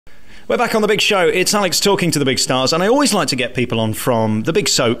We're back on The Big Show. It's Alex talking to the big stars, and I always like to get people on from the big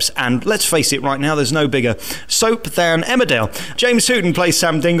soaps, and let's face it, right now there's no bigger soap than Emmerdale. James Hooton plays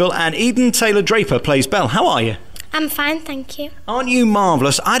Sam Dingle, and Eden Taylor-Draper plays Belle. How are you? I'm fine, thank you. Aren't you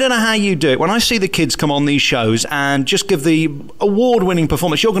marvellous? I don't know how you do it. When I see the kids come on these shows and just give the award-winning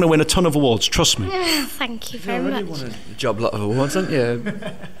performance, you're going to win a ton of awards, trust me. Thank you very much. You've already won a job lot of awards, haven't you?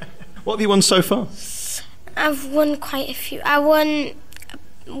 What have you won so far? I've won quite a few. I won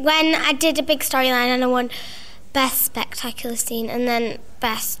when I did a big storyline, and I won Best Spectacular Scene, and then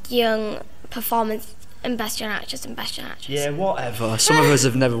Best Young Performance, and Best Young Actress, and Best Young Actress. Yeah, whatever. Some of us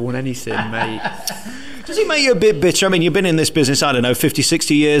have never won anything, mate. Does it make you a bit bitter? I mean, you've been in this business, I don't know, 50,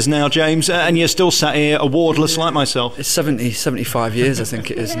 60 years now, James, and you're still sat here awardless like myself. It's 70, 75 years, I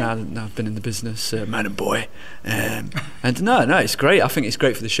think it is now I've been in the business, man and boy. And no, it's great. I think it's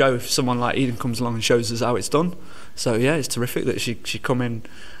great for the show if someone like Eden comes along and shows us how it's done. So, yeah, it's terrific that she come in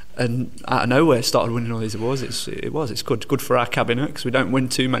and out of nowhere started winning all these awards. It's good for our cabinet, because we don't win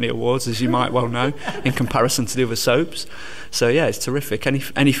too many awards, as you might well know, in comparison to the other soaps. So yeah, it's terrific.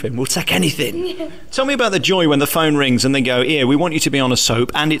 Anything, we'll take anything. Tell me about the joy when the phone rings and they go, "Here, we want you to be on a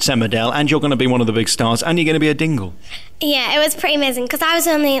soap, and it's Emmerdale, and you're going to be one of the big stars, and you're going to be a Dingle." Yeah, it was pretty amazing, because I was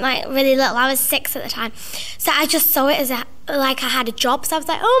only like really little. I was 6 at the time, so I just saw it as like I had a job. So I was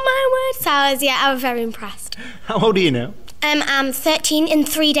like, "Oh my word!" So I was very impressed. How old are you now? I'm 13 in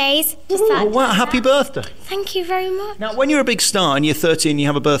 3 days. Oh, wow, happy birthday. Thank you very much. Now, when you're a big star and you're 13 and you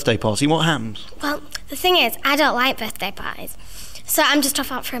have a birthday party, what happens? Well, the thing is, I don't like birthday parties. So I'm just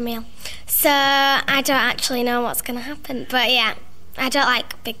off out for a meal. So I don't actually know what's going to happen. But yeah, I don't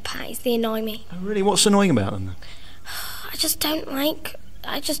like big parties. They annoy me. Oh, really? What's annoying about them then? I just don't like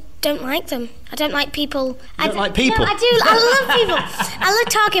them. I don't like people. You don't like people? No, I do. I love people. I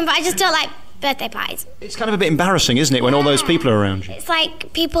love talking, but I just don't like birthday parties. It's kind of a bit embarrassing, isn't it, when all those people are around you? It's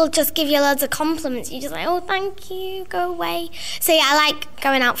like people just give you loads of compliments. You're just like, "Oh, thank you, go away." So yeah, I like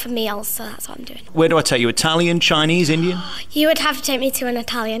going out for meals, so that's what I'm doing. Where do I take you? Italian, Chinese, Indian? You would have to take me to an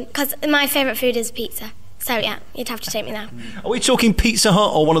Italian, because my favourite food is pizza. So yeah, you'd have to take me there. Are we talking Pizza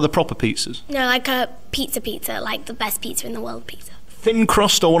Hut or one of the proper pizzas? No, like a pizza, like the best pizza in the world pizza. Thin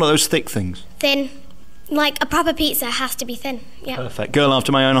crust or one of those thick things? Thin. Like a proper pizza has to be thin, yeah. Perfect. Girl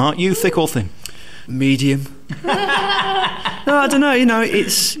after my own heart. You, thick or thin? Medium. No, I don't know,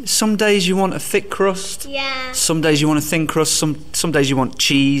 it's some days you want a thick crust. Yeah. Some days you want a thin crust, some days you want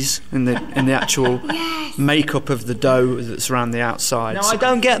cheese in the actual Yes. makeup of the dough that's around the outside. No, I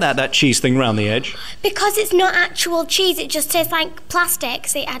don't get that cheese thing round the edge. Because it's not actual cheese, it just tastes like plastic.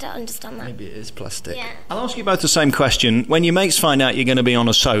 See, I don't understand that. Maybe it is plastic. Yeah. I'll ask you both the same question. When your mates find out you're going to be on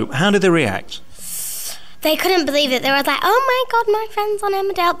a soap, how do they react? They couldn't believe it. They were like, "Oh my God, my friend's on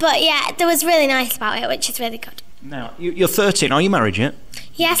Emmerdale." But yeah, they was really nice about it, which is really good. Now, you're 13. Are you married yet?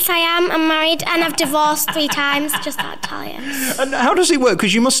 Yes, I am. I'm married, and I've divorced 3 times. Just that, tell you. And how does it work?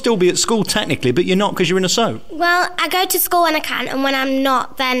 Because you must still be at school technically, but you're not because you're in a soap. Well, I go to school when I can, and when I'm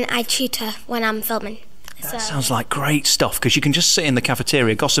not, then I tutor when I'm filming. That sounds like great stuff, because you can just sit in the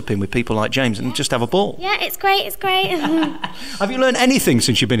cafeteria gossiping with people like James and just have a ball. Yeah, it's great, it's great. Have you learned anything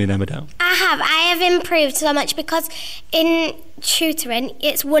since you've been in Emmerdale? I have improved so much, because in tutoring,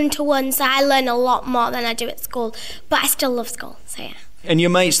 it's 1-to-1, so I learn a lot more than I do at school, but I still love school, so yeah. And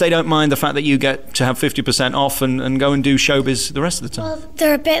your mates, they don't mind the fact that you get to have 50% off and go and do showbiz the rest of the time? Well,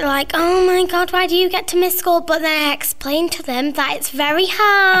 they're a bit like, "Oh my God, why do you get to miss school?" But then I explain to them that it's very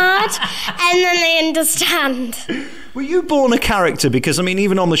hard, and then they understand. Were you born a character? Because, I mean,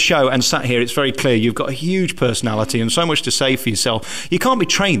 even on the show and sat here, it's very clear you've got a huge personality and so much to say for yourself. You can't be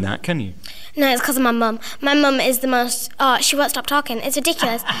trained that, can you? No, it's because of my mum. My mum is the most... Oh, she won't stop talking. It's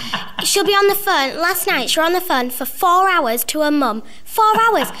ridiculous. She'll be on the phone. Last night, she was on the phone for 4 hours to her mum. 4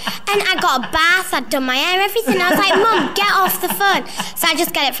 hours. And I got a bath, I'd done my hair, everything. I was like, "Mum, get off the phone." So I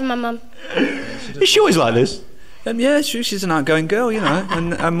just get it from my mum. Is she always like this? Yeah, she's an outgoing girl,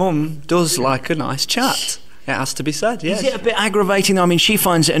 and her mum does like a nice chat. It has to be said, yes. Is it a bit aggravating? I mean, she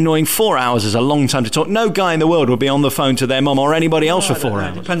finds it annoying. 4 hours is a long time to talk. No guy in the world would be on the phone to their mum or anybody else for 4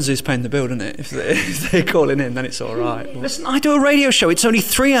 hours. It depends who's paying the bill, doesn't it? If they're calling in, then it's all right. Listen, I do a radio show. It's only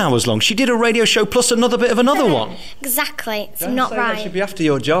 3 hours long. She did a radio show plus another bit of another one. Exactly. It's Don't not say right. That should be after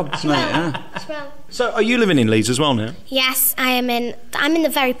your job, mate. Yeah. So, are you living in Leeds as well now? Yes, I'm in the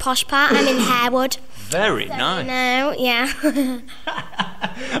very posh part. I'm in Harewood. Very nice. No, yeah.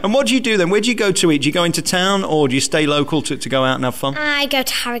 And what do you do then? Where do you go to eat? Do you go into town or do you stay local to go out and have fun? I go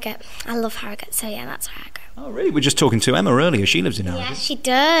to Harrogate. I love Harrogate, so yeah, that's where I go. Oh, really? We were just talking to Emma earlier. She lives in Harrogate. Yeah, she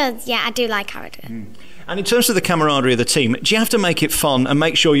does. Yeah, I do like Harrogate. And in terms of the camaraderie of the team, do you have to make it fun and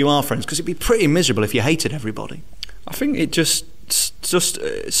make sure you are friends? Because it'd be pretty miserable if you hated everybody. I think it just just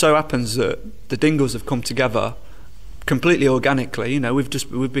so happens that the Dingles have come together completely organically. You know,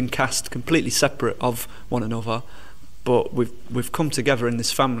 we've been cast completely separate of one another, but we've come together in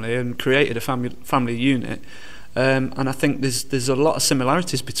this family and created a family unit. And I think there's a lot of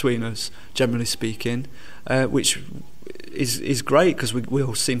similarities between us, generally speaking, which is great because we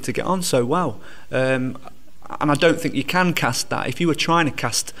all seem to get on so well. And I don't think you can cast that. If you were trying to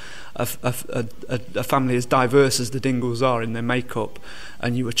cast a family as diverse as the Dingles are in their makeup,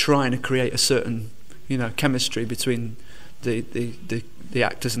 and you were trying to create a certain, you know, chemistry between the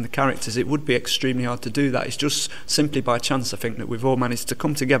actors and the characters, it would be extremely hard to do that. It's just simply by chance, I think, that we've all managed to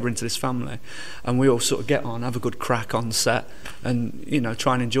come together into this family, and we all sort of get on, have a good crack on set, and, you know,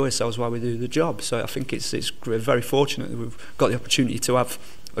 try and enjoy ourselves while we do the job. So I think we're very fortunate that we've got the opportunity to have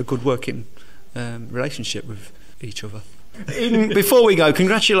a good working relationship with each other. Eden, before we go,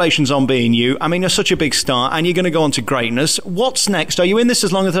 congratulations on being you. I mean, you're such a big star, and you're going to go on to greatness. What's next? Are you in this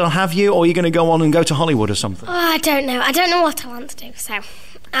as long as they'll have you, or are you going to go on and go to Hollywood or something? Oh, I don't know. I don't know what I want to do, so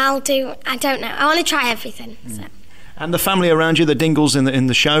I don't know. I want to try everything. So. And the family around you, the Dingles in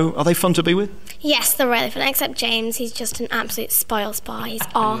the show, are they fun to be with? Yes, they're really fun, except James. He's just an absolute spoil sport. He's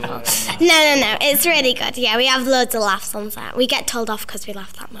awful. No. It's really good. Yeah, we have loads of laughs on set. We get told off because we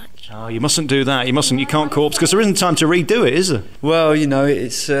laugh that much. Oh, you mustn't do that. You can't corpse, because there isn't time to redo it, is there? Well, you know,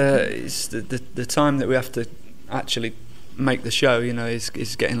 it's the time that we have to actually make the show, you know, is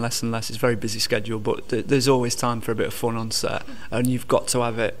getting less and less. It's a very busy schedule, but there's always time for a bit of fun on set, and you've got to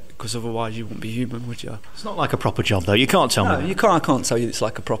have it, because otherwise you wouldn't be human, would you? It's not like a proper job, though. You can't tell me. You can't. I can't tell you it's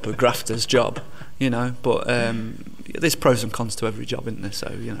like a proper grafter's job, you know. But there's pros and cons to every job, isn't there?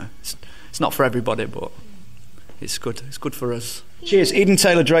 So, you know, it's not for everybody, but it's good. It's good for us. Cheers, Eden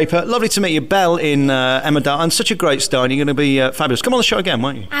Taylor-Draper. Lovely to meet you. Belle in Emmerdale, and such a great star, and you're going to be fabulous. Come on the show again,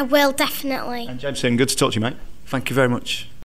 won't you? I will, definitely. And James Hutton, good to talk to you, mate. Thank you very much.